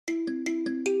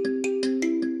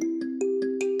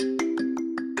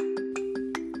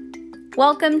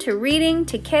Welcome to Reading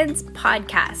to Kids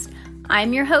podcast.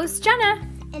 I'm your host, Jenna.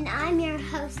 And I'm your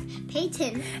host,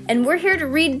 Peyton. And we're here to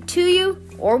read to you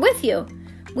or with you.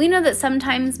 We know that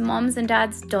sometimes moms and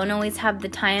dads don't always have the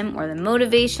time or the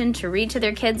motivation to read to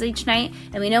their kids each night,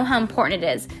 and we know how important it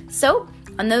is. So,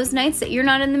 on those nights that you're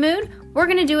not in the mood, we're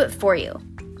going to do it for you.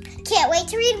 Can't wait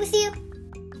to read with you.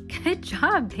 Good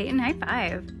job, Peyton. High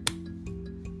five.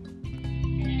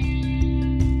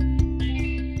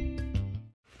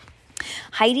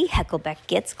 Heidi Heckelbeck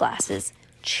Gets Glasses,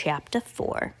 Chapter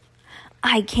 4.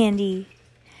 Eye candy.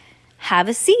 Have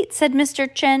a seat, said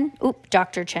Mr. Chen.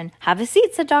 Dr. Chen. Have a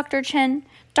seat, said Dr. Chen.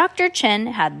 Dr. Chen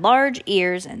had large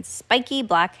ears and spiky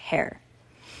black hair.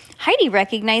 Heidi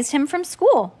recognized him from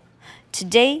school.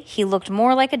 Today, he looked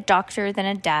more like a doctor than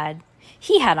a dad.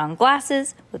 He had on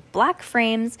glasses with black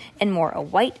frames and wore a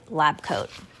white lab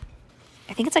coat.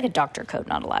 I think it's like a doctor coat,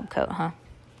 not a lab coat, huh?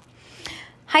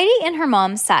 Heidi and her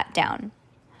mom sat down.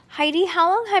 Heidi, how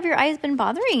long have your eyes been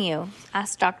bothering you?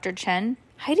 Asked Dr. Chen.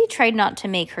 Heidi tried not to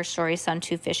make her story sound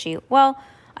too fishy. Well,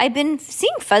 I've been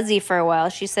seeing fuzzy for a while,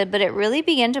 she said, but it really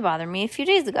began to bother me a few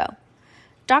days ago.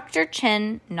 Dr.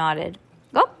 Chen nodded.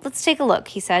 Well, let's take a look,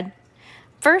 he said.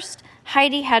 First,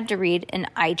 Heidi had to read an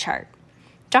eye chart.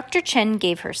 Dr. Chen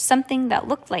gave her something that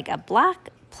looked like a black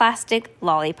plastic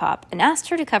lollipop and asked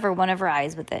her to cover one of her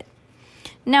eyes with it.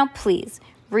 Now, please,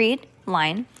 read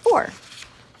line 4.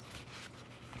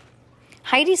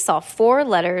 Heidi saw 4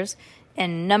 letters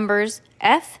and numbers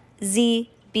F, Z,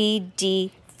 B,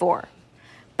 D, 4.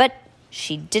 But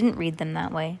she didn't read them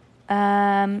that way.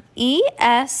 E,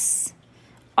 S,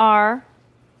 R,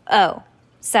 O,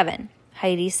 7,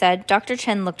 Heidi said. Dr.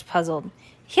 Chen looked puzzled.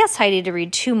 He asked Heidi to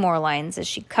read 2 more lines as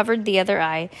she covered the other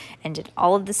eye and did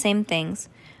all of the same things.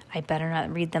 I better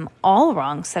not read them all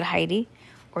wrong, said Heidi,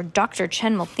 or Dr.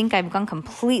 Chen will think I've gone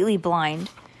completely blind.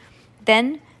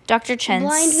 Then Dr. Chen...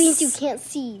 Blind means you can't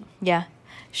see. Yeah.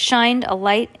 Shined a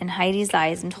light in Heidi's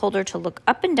eyes and told her to look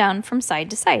up and down from side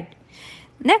to side.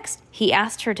 Next, he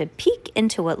asked her to peek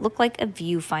into what looked like a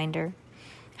viewfinder.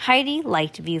 Heidi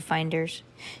liked viewfinders.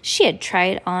 She had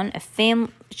tried one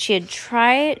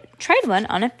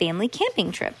on a family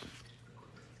camping trip.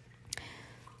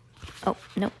 Oh,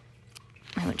 no.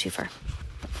 I went too far.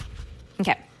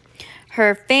 Okay.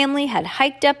 Her family had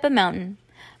hiked up a mountain.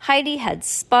 Heidi had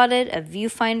spotted a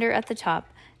viewfinder at the top.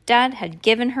 Dad had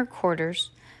given her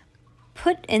quarters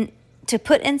to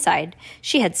put inside.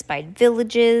 She had spied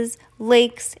villages,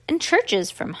 lakes, and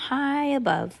churches from high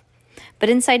above. But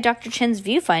inside Dr. Chen's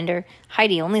viewfinder,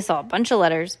 Heidi only saw a bunch of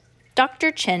letters.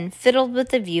 Dr. Chen fiddled with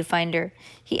the viewfinder.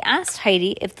 He asked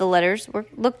Heidi if the letters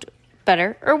looked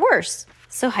better or worse,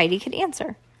 so Heidi could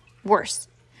answer. Worse,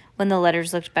 when the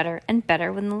letters looked better, and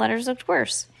better when the letters looked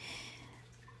worse.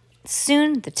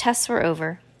 Soon the tests were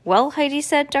over. Well, Heidi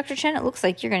said, Dr. Chen, it looks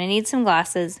like you're going to need some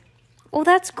glasses. Well,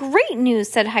 that's great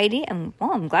news, said Heidi.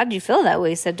 I'm glad you feel that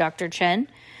way, said Dr. Chen.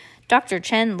 Dr.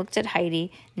 Chen looked at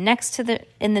Heidi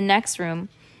in the next room.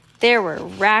 There were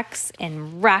racks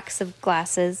and racks of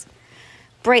glasses,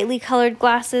 brightly colored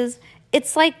glasses.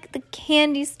 It's like the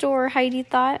candy store, Heidi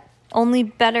thought, only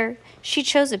better. She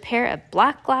chose a pair of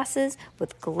black glasses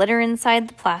with glitter inside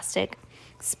the plastic,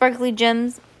 sparkly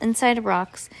gems inside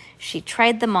rocks. She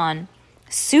tried them on.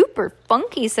 Super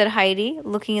funky, said Heidi,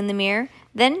 looking in the mirror.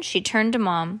 Then she turned to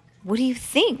Mom. What do you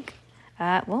think?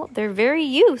 Well, they're very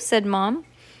you, said Mom,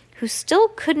 who still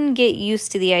couldn't get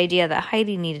used to the idea that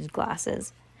Heidi needed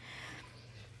glasses.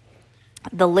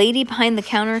 The lady behind the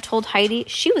counter told Heidi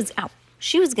she was out.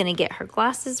 She was going to get her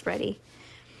glasses ready.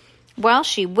 While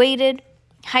she waited,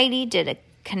 Heidi did a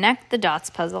connect the dots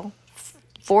puzzle.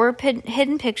 4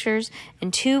 hidden pictures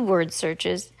and 2 word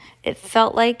searches. It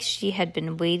felt like she had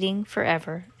been waiting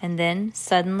forever. And then,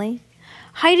 suddenly,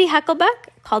 Heidi Heckelbeck,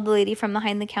 called the lady from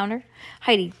behind the counter.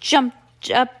 Heidi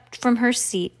jumped up from her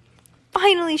seat.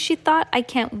 Finally, she thought, I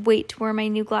can't wait to wear my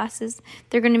new glasses.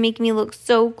 They're going to make me look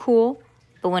so cool.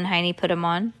 But when Heidi put them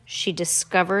on, she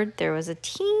discovered there was a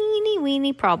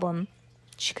teeny-weeny problem.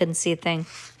 She couldn't see a thing.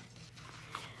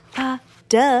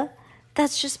 Duh.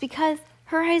 That's just because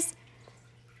her eyes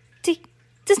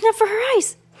doesn't have for her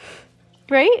eyes.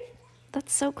 Right?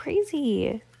 That's so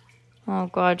crazy. Oh,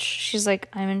 God. She's like,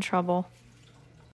 I'm in trouble.